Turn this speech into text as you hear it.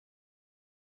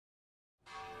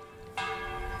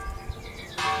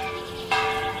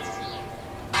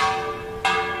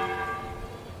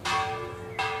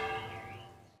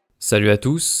Salut à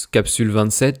tous, Capsule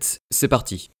 27, c'est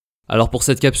parti. Alors pour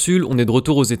cette capsule, on est de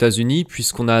retour aux États-Unis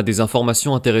puisqu'on a des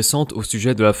informations intéressantes au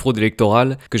sujet de la fraude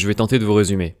électorale que je vais tenter de vous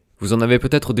résumer. Vous en avez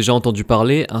peut-être déjà entendu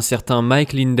parler, un certain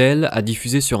Mike Lindell a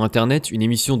diffusé sur internet une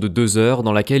émission de 2 heures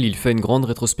dans laquelle il fait une grande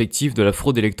rétrospective de la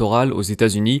fraude électorale aux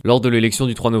États-Unis lors de l'élection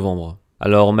du 3 novembre.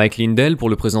 Alors Mike Lindell, pour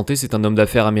le présenter, c'est un homme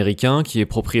d'affaires américain qui est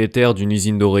propriétaire d'une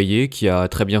usine d'oreillers qui a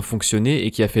très bien fonctionné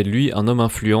et qui a fait de lui un homme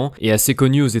influent et assez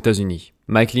connu aux États-Unis.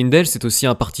 Mike Lindell, c'est aussi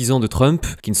un partisan de Trump,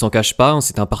 qui ne s'en cache pas,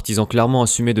 c'est un partisan clairement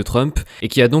assumé de Trump, et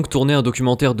qui a donc tourné un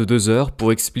documentaire de 2 heures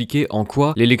pour expliquer en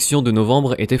quoi l'élection de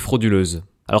novembre était frauduleuse.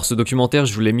 Alors ce documentaire,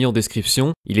 je vous l'ai mis en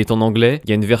description, il est en anglais, il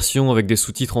y a une version avec des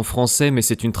sous-titres en français, mais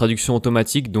c'est une traduction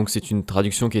automatique, donc c'est une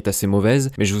traduction qui est assez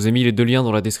mauvaise, mais je vous ai mis les 2 liens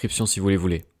dans la description si vous les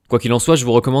voulez. Quoi qu'il en soit, je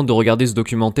vous recommande de regarder ce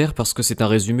documentaire parce que c'est un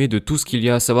résumé de tout ce qu'il y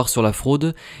a à savoir sur la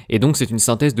fraude, et donc c'est une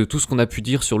synthèse de tout ce qu'on a pu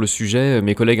dire sur le sujet,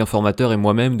 mes collègues informateurs et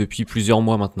moi-même depuis plusieurs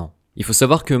mois maintenant. Il faut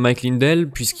savoir que Mike Lindell,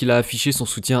 puisqu'il a affiché son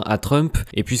soutien à Trump,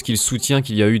 et puisqu'il soutient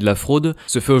qu'il y a eu de la fraude,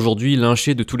 se fait aujourd'hui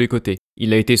lyncher de tous les côtés.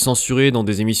 Il a été censuré dans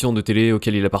des émissions de télé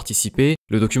auxquelles il a participé,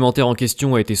 le documentaire en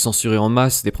question a été censuré en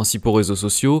masse des principaux réseaux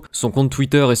sociaux, son compte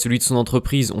Twitter et celui de son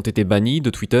entreprise ont été bannis de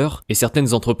Twitter, et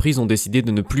certaines entreprises ont décidé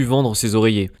de ne plus vendre ses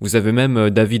oreillers. Vous avez même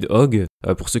David Hogg,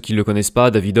 pour ceux qui ne le connaissent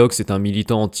pas, David Hogg c'est un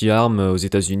militant anti-armes aux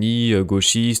États-Unis,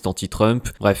 gauchiste, anti-Trump,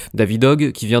 bref. David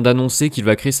Hogg qui vient d'annoncer qu'il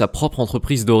va créer sa propre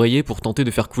entreprise d'oreillers pour tenter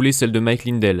de faire couler celle de Mike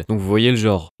Lindell. Donc vous voyez le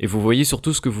genre. Et vous voyez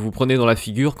surtout ce que vous vous prenez dans la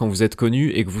figure quand vous êtes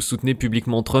connu et que vous soutenez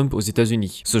publiquement Trump aux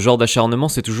États-Unis. Ce genre d'acharnement,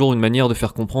 c'est toujours une manière de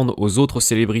faire comprendre aux autres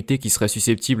célébrités qui seraient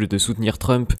susceptibles de soutenir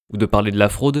Trump ou de parler de la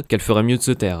fraude qu'elles feraient mieux de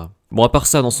se taire. Bon, à part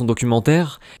ça, dans son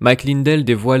documentaire, Mike Lindell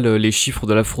dévoile les chiffres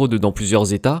de la fraude dans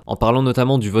plusieurs états, en parlant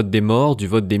notamment du vote des morts, du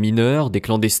vote des mineurs, des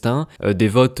clandestins, des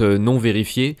votes non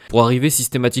vérifiés, pour arriver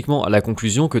systématiquement à la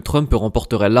conclusion que Trump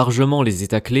remporterait largement les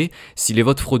états clés si les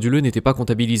votes frauduleux n'étaient pas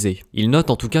comptabilisés. Il note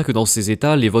en tout cas que dans ces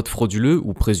états, les votes frauduleux,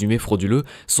 ou présumés frauduleux,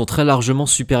 sont très largement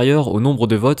supérieurs au nombre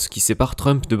de votes qui séparent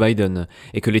Trump de Biden,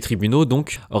 et que les tribunaux,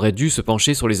 donc, auraient dû se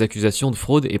pencher sur les accusations de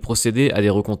fraude et procéder à des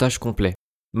recomptages complets.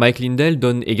 Mike Lindell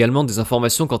donne également des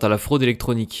informations quant à la fraude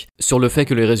électronique, sur le fait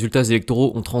que les résultats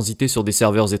électoraux ont transité sur des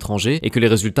serveurs étrangers et que les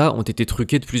résultats ont été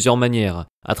truqués de plusieurs manières,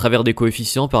 à travers des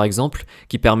coefficients par exemple,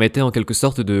 qui permettaient en quelque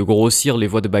sorte de grossir les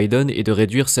voix de Biden et de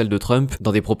réduire celles de Trump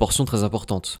dans des proportions très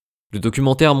importantes. Le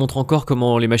documentaire montre encore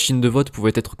comment les machines de vote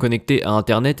pouvaient être connectées à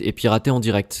internet et piratées en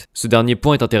direct. Ce dernier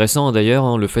point est intéressant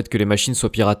d'ailleurs, le fait que les machines soient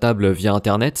piratables via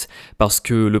internet, parce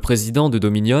que le président de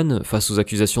Dominion, face aux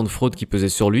accusations de fraude qui pesaient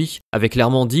sur lui, avait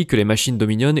clairement dit que les machines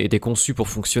Dominion étaient conçues pour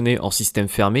fonctionner en système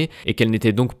fermé et qu'elles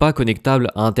n'étaient donc pas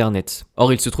connectables à internet.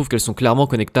 Or il se trouve qu'elles sont clairement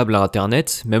connectables à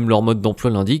internet, même leur mode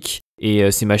d'emploi l'indique, et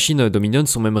ces machines Dominion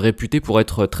sont même réputées pour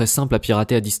être très simples à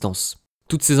pirater à distance.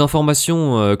 Toutes ces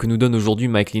informations que nous donne aujourd'hui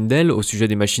Mike Lindell au sujet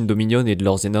des machines Dominion et de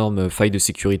leurs énormes failles de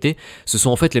sécurité, ce sont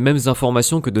en fait les mêmes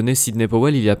informations que donnait Sidney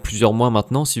Powell il y a plusieurs mois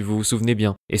maintenant si vous vous souvenez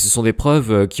bien. Et ce sont des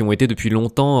preuves qui ont été depuis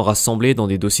longtemps rassemblées dans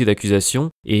des dossiers d'accusation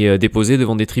et déposées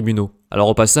devant des tribunaux. Alors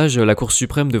au passage, la Cour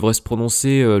suprême devrait se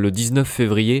prononcer le 19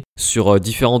 février sur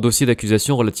différents dossiers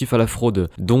d'accusation relatifs à la fraude,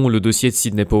 dont le dossier de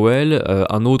Sidney Powell,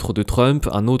 un autre de Trump,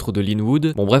 un autre de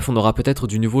Linwood. Bon bref, on aura peut-être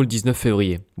du nouveau le 19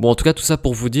 février. Bon en tout cas tout ça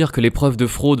pour vous dire que les preuves de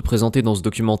fraude présentées dans ce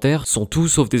documentaire sont tout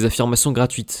sauf des affirmations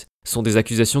gratuites. Ce sont des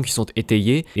accusations qui sont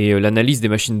étayées et l'analyse des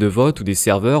machines de vote ou des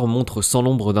serveurs montre sans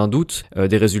l'ombre d'un doute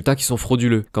des résultats qui sont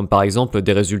frauduleux, comme par exemple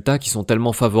des résultats qui sont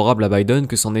tellement favorables à Biden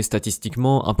que c'en est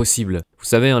statistiquement impossible. Vous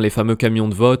savez, les fameux camions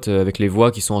de vote avec les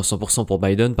voix qui sont à 100% pour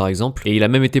Biden par exemple, et il a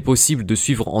même été possible de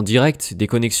suivre en direct des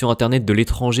connexions internet de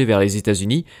l'étranger vers les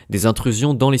États-Unis, des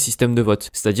intrusions dans les systèmes de vote,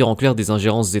 c'est-à-dire en clair des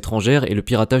ingérences étrangères et le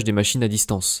piratage des machines à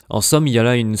distance. En somme, il y a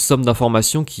là une somme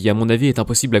d'informations qui à mon avis est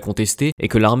impossible à contester et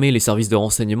que l'armée et les services de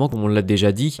renseignement, comme on l'a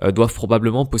déjà dit, doivent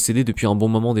probablement posséder depuis un bon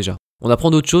moment déjà. On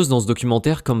apprend d'autres choses dans ce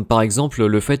documentaire, comme par exemple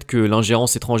le fait que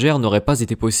l'ingérence étrangère n'aurait pas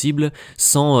été possible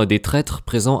sans des traîtres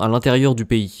présents à l'intérieur du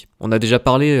pays. On a déjà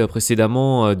parlé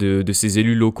précédemment de ces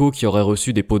élus locaux qui auraient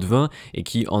reçu des pots de vin et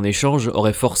qui, en échange,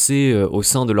 auraient forcé au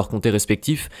sein de leurs comtés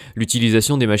respectifs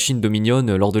l'utilisation des machines Dominion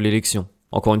lors de l'élection.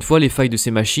 Encore une fois, les failles de ces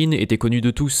machines étaient connues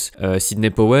de tous.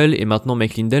 Sidney Powell et maintenant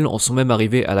Mike Lindell en sont même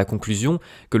arrivés à la conclusion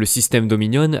que le système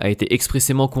Dominion a été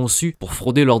expressément conçu pour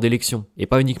frauder lors d'élections, et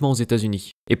pas uniquement aux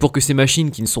États-Unis. Et pour que ces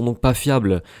machines, qui ne sont donc pas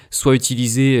fiables, soient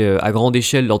utilisées à grande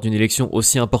échelle lors d'une élection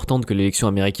aussi importante que l'élection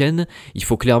américaine, il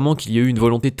faut clairement qu'il y ait eu une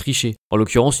volonté de tricher. En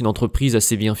l'occurrence, une entreprise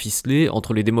assez bien ficelée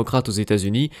entre les démocrates aux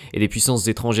États-Unis et les puissances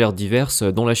étrangères diverses,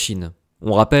 dont la Chine.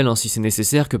 On rappelle, si c'est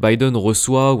nécessaire, que Biden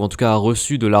reçoit, ou en tout cas a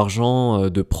reçu de l'argent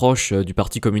de proches du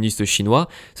Parti communiste chinois,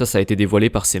 ça a été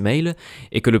dévoilé par ses mails,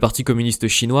 et que le Parti communiste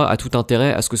chinois a tout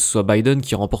intérêt à ce que ce soit Biden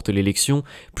qui remporte l'élection,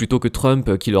 plutôt que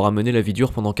Trump qui leur a mené la vie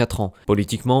dure pendant 4 ans,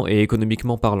 politiquement et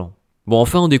économiquement parlant. Bon,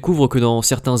 enfin, on découvre que dans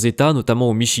certains États, notamment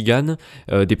au Michigan,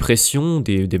 des pressions,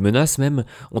 des menaces même,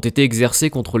 ont été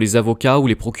exercées contre les avocats ou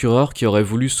les procureurs qui auraient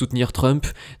voulu soutenir Trump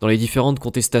dans les différentes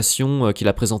contestations qu'il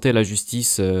a présentées à la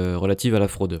justice relatives à la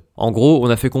fraude. En gros, on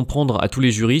a fait comprendre à tous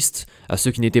les juristes, à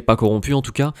ceux qui n'étaient pas corrompus en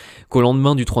tout cas, qu'au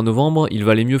lendemain du 3 novembre, il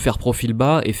valait mieux faire profil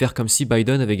bas et faire comme si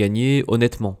Biden avait gagné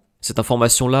honnêtement. Cette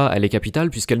information-là, elle est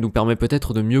capitale puisqu'elle nous permet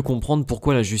peut-être de mieux comprendre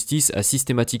pourquoi la justice a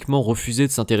systématiquement refusé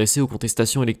de s'intéresser aux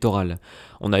contestations électorales.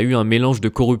 On a eu un mélange de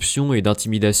corruption et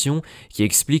d'intimidation qui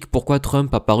explique pourquoi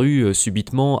Trump a paru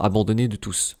subitement abandonné de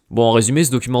tous. Bon, en résumé,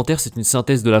 ce documentaire, c'est une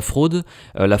synthèse de la fraude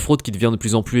qui devient de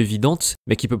plus en plus évidente,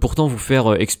 mais qui peut pourtant vous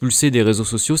faire expulser des réseaux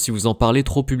sociaux si vous en parlez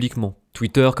trop publiquement.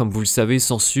 Twitter, comme vous le savez,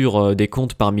 censure des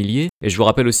comptes par milliers, et je vous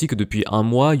rappelle aussi que depuis un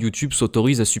mois, YouTube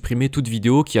s'autorise à supprimer toute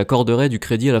vidéo qui accorderait du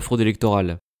crédit à la fraude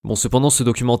électorale. Bon, cependant, ce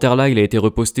documentaire-là, il a été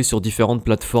reposté sur différentes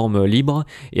plateformes libres,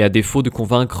 et à défaut de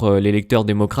convaincre les lecteurs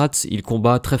démocrates, il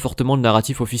combat très fortement le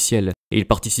narratif officiel. Et il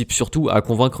participe surtout à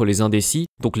convaincre les indécis,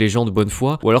 donc les gens de bonne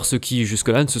foi, ou alors ceux qui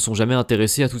jusque-là ne se sont jamais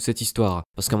intéressés à toute cette histoire.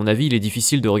 Parce qu'à mon avis, il est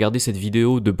difficile de regarder cette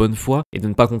vidéo de bonne foi et de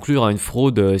ne pas conclure à une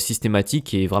fraude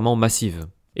systématique et vraiment massive.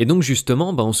 Et donc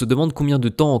justement, on se demande combien de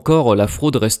temps encore la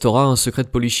fraude restera un secret de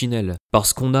polichinelle.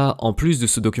 Parce qu'on a, en plus de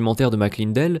ce documentaire de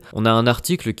McLindell, on a un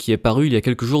article qui est paru il y a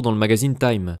quelques jours dans le magazine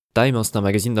Time. Time, c'est un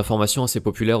magazine d'information assez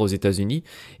populaire aux États-Unis,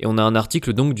 et on a un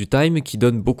article donc du Time qui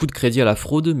donne beaucoup de crédit à la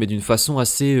fraude, mais d'une façon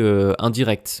assez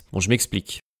indirecte. Bon, je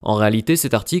m'explique. En réalité,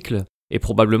 cet article, et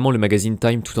probablement le magazine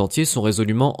Time tout entier, sont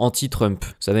résolument anti-Trump.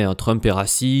 Vous savez, Trump est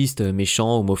raciste,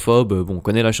 méchant, homophobe, on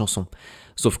connaît la chanson.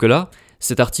 Sauf que là,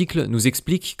 cet article nous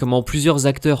explique comment plusieurs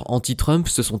acteurs anti-Trump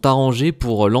se sont arrangés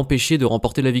pour l'empêcher de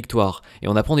remporter la victoire, et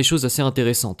on apprend des choses assez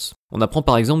intéressantes. On apprend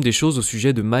par exemple des choses au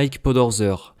sujet de Mike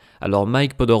Podorzer. Alors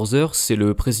Mike Podorzer, c'est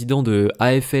le président de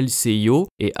AFL-CIO,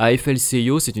 et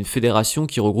AFL-CIO, c'est une fédération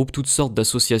qui regroupe toutes sortes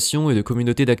d'associations et de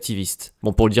communautés d'activistes.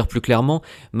 Bon, pour le dire plus clairement,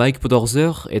 Mike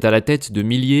Podorzer est à la tête de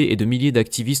milliers et de milliers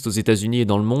d'activistes aux États-Unis et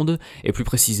dans le monde, et plus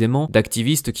précisément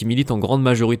d'activistes qui militent en grande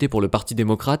majorité pour le Parti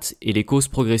démocrate et les causes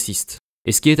progressistes.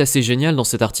 Et ce qui est assez génial dans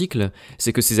cet article,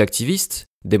 c'est que ces activistes,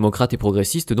 démocrates et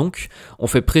progressistes donc, ont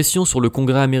fait pression sur le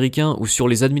Congrès américain ou sur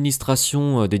les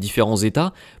administrations des différents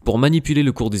États pour manipuler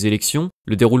le cours des élections,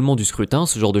 le déroulement du scrutin,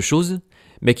 ce genre de choses,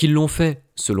 mais qu'ils l'ont fait,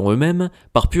 selon eux-mêmes,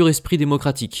 par pur esprit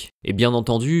démocratique, et bien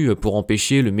entendu pour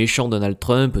empêcher le méchant Donald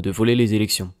Trump de voler les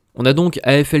élections. On a donc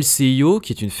AFL-CIO,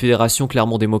 qui est une fédération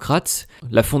clairement démocrate,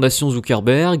 la fondation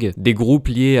Zuckerberg, des groupes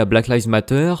liés à Black Lives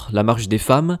Matter, la marche des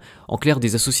femmes, en clair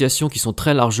des associations qui sont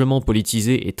très largement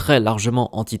politisées et très largement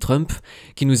anti-Trump,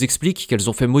 qui nous expliquent qu'elles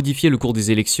ont fait modifier le cours des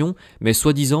élections, mais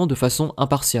soi-disant de façon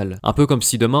impartiale. Un peu comme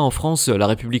si demain en France, la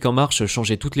République en marche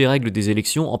changeait toutes les règles des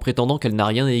élections en prétendant qu'elle n'a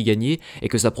rien à y gagner et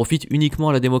que ça profite uniquement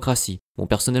à la démocratie. Bon,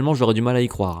 personnellement, j'aurais du mal à y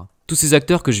croire. Tous ces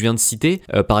acteurs que je viens de citer,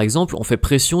 par exemple, ont fait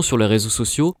pression sur les réseaux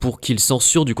sociaux pour qu'ils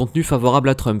censurent du contenu favorable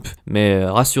à Trump. Mais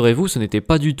rassurez-vous, ce n'était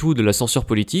pas du tout de la censure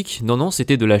politique, non,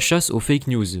 c'était de la chasse aux fake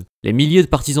news. Les milliers de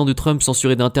partisans de Trump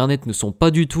censurés d'internet ne sont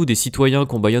pas du tout des citoyens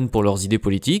qu'on bâillonne pour leurs idées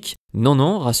politiques.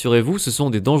 Non, rassurez-vous, ce sont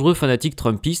des dangereux fanatiques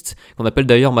trumpistes, qu'on appelle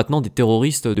d'ailleurs maintenant des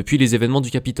terroristes depuis les événements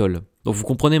du Capitole. Donc vous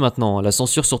comprenez maintenant, la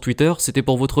censure sur Twitter, c'était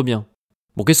pour votre bien.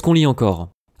 Bon, qu'est-ce qu'on lit encore ?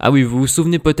 Ah oui, vous vous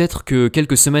souvenez peut-être que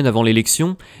quelques semaines avant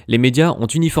l'élection, les médias ont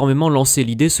uniformément lancé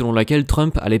l'idée selon laquelle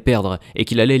Trump allait perdre et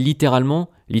qu'il allait littéralement,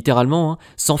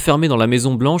 s'enfermer dans la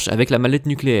Maison Blanche avec la mallette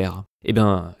nucléaire. Eh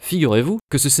bien, figurez-vous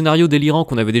que ce scénario délirant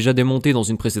qu'on avait déjà démonté dans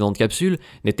une précédente capsule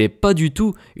n'était pas du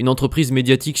tout une entreprise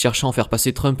médiatique cherchant à faire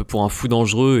passer Trump pour un fou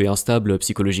dangereux et instable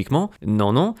psychologiquement.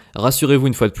 Non, rassurez-vous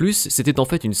une fois de plus, c'était en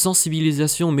fait une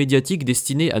sensibilisation médiatique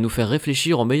destinée à nous faire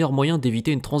réfléchir aux meilleurs moyens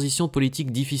d'éviter une transition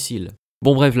politique difficile.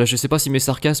 Bon bref, là je sais pas si mes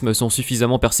sarcasmes sont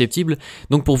suffisamment perceptibles,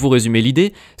 donc pour vous résumer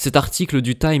l'idée, cet article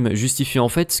du Time justifie en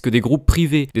fait que des groupes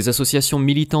privés, des associations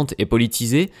militantes et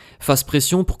politisées fassent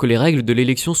pression pour que les règles de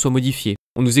l'élection soient modifiées.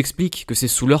 On nous explique que c'est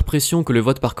sous leur pression que le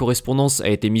vote par correspondance a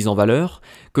été mis en valeur,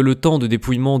 que le temps de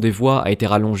dépouillement des voix a été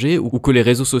rallongé, ou que les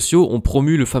réseaux sociaux ont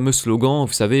promu le fameux slogan,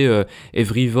 vous savez,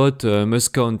 Every vote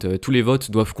must count, tous les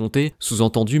votes doivent compter,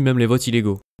 sous-entendu même les votes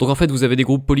illégaux. Donc en fait vous avez des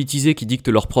groupes politisés qui dictent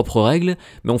leurs propres règles,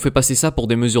 mais on fait passer ça pour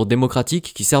des mesures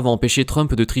démocratiques qui servent à empêcher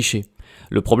Trump de tricher.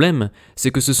 Le problème, c'est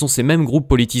que ce sont ces mêmes groupes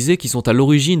politisés qui sont à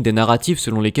l'origine des narratifs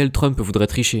selon lesquels Trump voudrait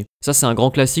tricher. Ça, c'est un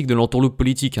grand classique de l'entourloupe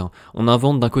politique, hein. On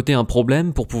invente d'un côté un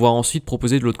problème pour pouvoir ensuite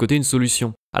proposer de l'autre côté une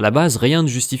solution. À la base, rien ne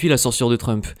justifie la censure de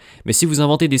Trump. Mais si vous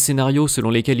inventez des scénarios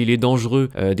selon lesquels il est dangereux,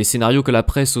 des scénarios que la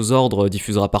presse aux ordres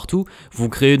diffusera partout, vous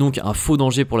créez donc un faux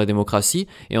danger pour la démocratie,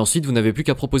 et ensuite vous n'avez plus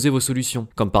qu'à proposer vos solutions,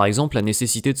 comme par exemple la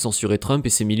nécessité de censurer Trump et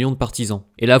ses millions de partisans.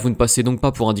 Et là, vous ne passez donc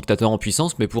pas pour un dictateur en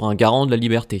puissance, mais pour un garant de la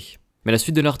liberté. Mais la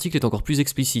suite de l'article est encore plus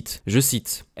explicite. Je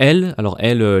cite.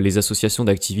 Les associations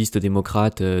d'activistes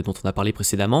démocrates dont on a parlé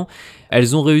précédemment,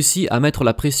 elles ont réussi à mettre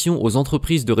la pression aux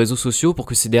entreprises de réseaux sociaux pour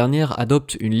que ces dernières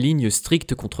adoptent une ligne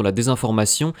stricte contre la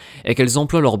désinformation et qu'elles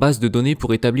emploient leur base de données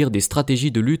pour établir des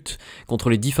stratégies de lutte contre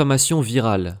les diffamations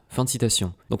virales. Fin de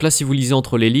citation. Donc là, si vous lisez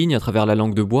entre les lignes à travers la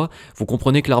langue de bois, vous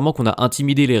comprenez clairement qu'on a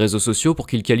intimidé les réseaux sociaux pour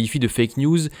qu'ils qualifient de fake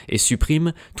news et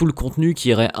suppriment tout le contenu qui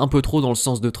irait un peu trop dans le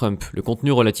sens de Trump, le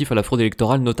contenu relatif à la fraude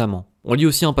électorale notamment. On lit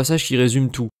aussi un passage qui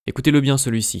résume tout. Écoutez-le bien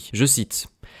celui-ci. Je cite.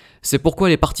 C'est pourquoi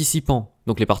les participants,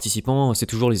 donc les participants, c'est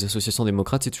toujours les associations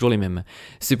démocrates, c'est toujours les mêmes.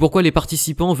 C'est pourquoi les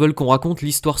participants veulent qu'on raconte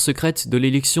l'histoire secrète de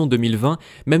l'élection 2020,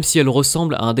 même si elle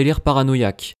ressemble à un délire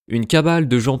paranoïaque. Une cabale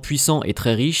de gens puissants et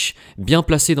très riches, bien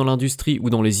placés dans l'industrie ou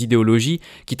dans les idéologies,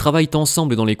 qui travaillent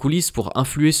ensemble dans les coulisses pour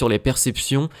influer sur les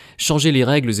perceptions, changer les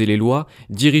règles et les lois,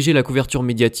 diriger la couverture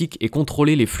médiatique et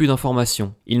contrôler les flux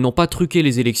d'informations. Ils n'ont pas truqué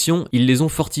les élections, ils les ont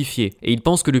fortifiées, et ils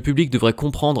pensent que le public devrait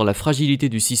comprendre la fragilité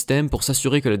du système pour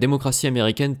s'assurer que la démocratie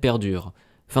américaine perdure.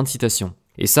 Fin de citation.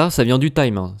 Et ça vient du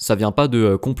Time, hein. Ça vient pas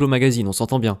de Complot Magazine, on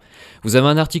s'entend bien. Vous avez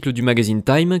un article du magazine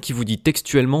Time qui vous dit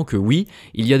textuellement que oui,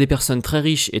 il y a des personnes très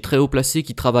riches et très haut placées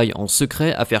qui travaillent en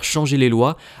secret à faire changer les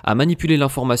lois, à manipuler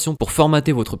l'information pour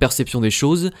formater votre perception des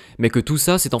choses, mais que tout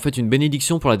ça c'est en fait une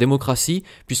bénédiction pour la démocratie,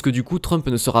 puisque du coup Trump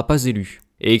ne sera pas élu.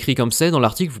 Et écrit comme c'est, dans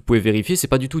l'article, vous pouvez vérifier, c'est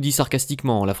pas du tout dit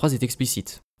sarcastiquement, la phrase est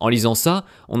explicite. En lisant ça,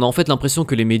 on a en fait l'impression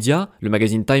que les médias, le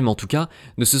magazine Time en tout cas,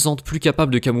 ne se sentent plus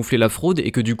capables de camoufler la fraude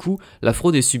et que du coup, la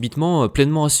fraude est subitement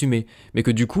pleinement assumée. Mais que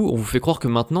du coup, on vous fait croire que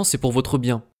maintenant c'est pour votre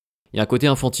bien. Il y a un côté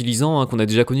infantilisant qu'on a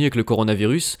déjà connu avec le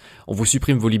coronavirus, on vous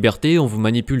supprime vos libertés, on vous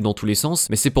manipule dans tous les sens,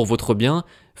 mais c'est pour votre bien,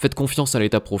 faites confiance à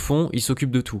l'état profond, il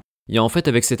s'occupe de tout. Il y a en fait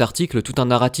avec cet article tout un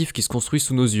narratif qui se construit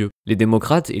sous nos yeux. Les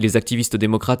démocrates et les activistes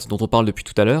démocrates dont on parle depuis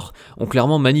tout à l'heure ont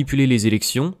clairement manipulé les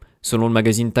élections, selon le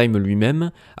magazine Time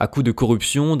lui-même, à coups de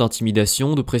corruption,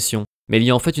 d'intimidation, de pression. Mais il y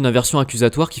a en fait une inversion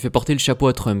accusatoire qui fait porter le chapeau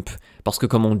à Trump. Parce que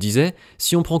comme on le disait,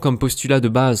 si on prend comme postulat de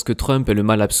base que Trump est le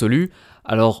mal absolu,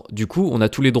 alors du coup on a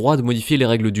tous les droits de modifier les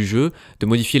règles du jeu, de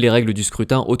modifier les règles du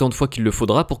scrutin autant de fois qu'il le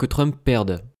faudra pour que Trump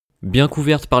perde. Bien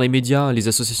couvertes par les médias, les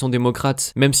associations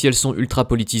démocrates, même si elles sont ultra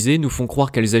politisées, nous font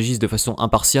croire qu'elles agissent de façon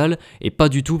impartiale et pas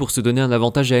du tout pour se donner un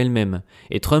avantage à elles-mêmes.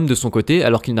 Et Trump, de son côté,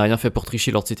 alors qu'il n'a rien fait pour tricher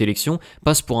lors de cette élection,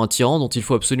 passe pour un tyran dont il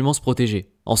faut absolument se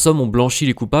protéger. En somme, on blanchit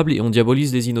les coupables et on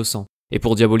diabolise les innocents. Et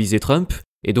pour diaboliser Trump,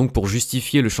 et donc pour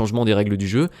justifier le changement des règles du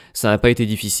jeu, ça n'a pas été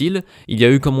difficile. Il y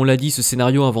a eu, comme on l'a dit, ce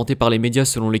scénario inventé par les médias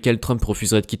selon lesquels Trump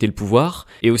refuserait de quitter le pouvoir,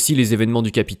 et aussi les événements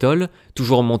du Capitole,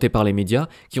 toujours montés par les médias,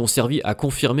 qui ont servi à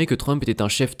confirmer que Trump était un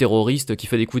chef terroriste qui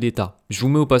fait des coups d'État. Je vous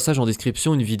mets au passage en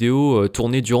description une vidéo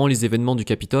tournée durant les événements du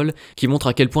Capitole, qui montre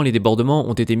à quel point les débordements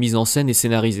ont été mis en scène et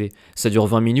scénarisés. Ça dure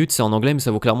 20 minutes, c'est en anglais mais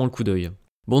ça vaut clairement le coup d'œil.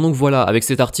 Bon donc voilà, avec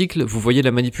cet article, vous voyez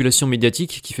la manipulation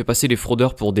médiatique qui fait passer les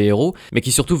fraudeurs pour des héros, mais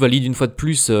qui surtout valide une fois de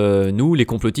plus nous, les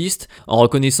complotistes, en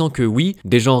reconnaissant que oui,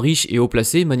 des gens riches et haut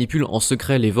placés manipulent en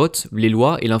secret les votes, les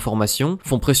lois et l'information,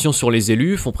 font pression sur les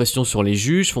élus, font pression sur les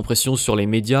juges, font pression sur les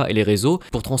médias et les réseaux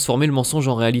pour transformer le mensonge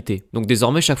en réalité. Donc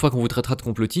désormais, chaque fois qu'on vous traitera de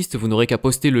complotiste, vous n'aurez qu'à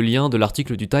poster le lien de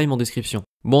l'article du Time en description.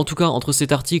 Bon, en tout cas, entre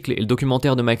cet article et le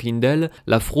documentaire de Mike Lindell,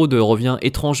 la fraude revient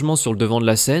étrangement sur le devant de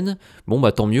la scène. Bon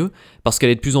bah tant mieux, parce qu'elle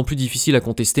est de plus en plus difficile à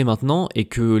contester maintenant et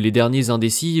que les derniers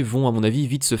indécis vont à mon avis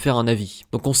vite se faire un avis.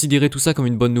 Donc considérez tout ça comme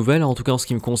une bonne nouvelle, en tout cas en ce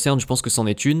qui me concerne je pense que c'en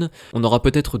est une. On aura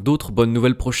peut-être d'autres bonnes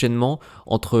nouvelles prochainement,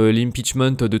 entre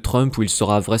l'impeachment de Trump où il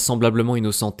sera vraisemblablement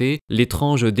innocenté,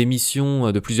 l'étrange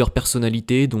démission de plusieurs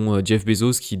personnalités dont Jeff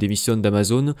Bezos qui démissionne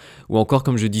d'Amazon, ou encore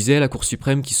comme je disais la Cour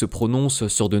suprême qui se prononce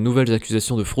sur de nouvelles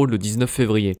accusations de fraude le 19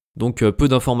 février. Donc peu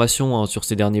d'informations sur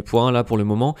ces derniers points là pour le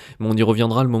moment, mais on y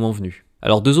reviendra le moment venu.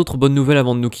 Alors deux autres bonnes nouvelles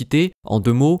avant de nous quitter, en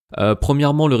deux mots.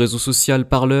 Premièrement, le réseau social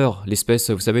Parler,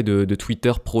 l'espèce, vous savez, de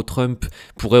Twitter pro-Trump,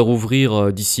 pourrait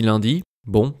rouvrir d'ici lundi.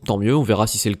 Bon, tant mieux, on verra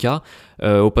si c'est le cas.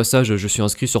 Au passage, je suis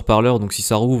inscrit sur Parler, donc si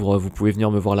ça rouvre, vous pouvez venir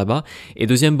me voir là-bas. Et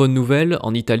deuxième bonne nouvelle,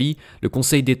 en Italie, le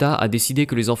Conseil d'État a décidé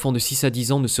que les enfants de 6 à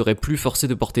 10 ans ne seraient plus forcés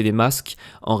de porter des masques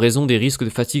en raison des risques de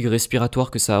fatigue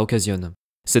respiratoire que ça occasionne.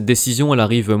 Cette décision, elle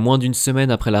arrive moins d'une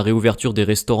semaine après la réouverture des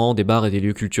restaurants, des bars et des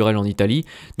lieux culturels en Italie,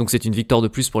 donc c'est une victoire de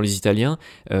plus pour les Italiens,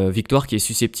 victoire qui est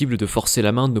susceptible de forcer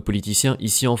la main de nos politiciens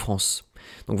ici en France.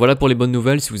 Donc voilà pour les bonnes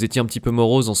nouvelles, si vous étiez un petit peu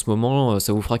morose en ce moment,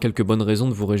 ça vous fera quelques bonnes raisons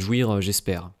de vous réjouir,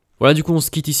 j'espère. Voilà, du coup on se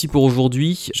quitte ici pour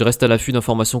aujourd'hui, je reste à l'affût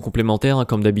d'informations complémentaires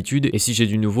comme d'habitude, et si j'ai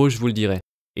du nouveau, je vous le dirai.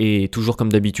 Et toujours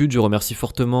comme d'habitude, je remercie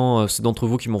fortement ceux d'entre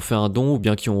vous qui m'ont fait un don ou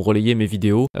bien qui ont relayé mes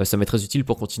vidéos, ça m'est très utile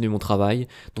pour continuer mon travail.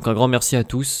 Donc un grand merci à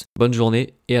tous, bonne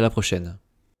journée et à la prochaine.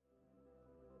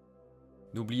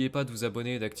 N'oubliez pas de vous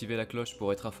abonner et d'activer la cloche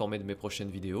pour être informé de mes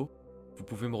prochaines vidéos. Vous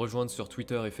pouvez me rejoindre sur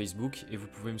Twitter et Facebook et vous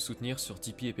pouvez me soutenir sur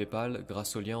Tipeee et Paypal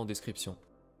grâce au lien en description.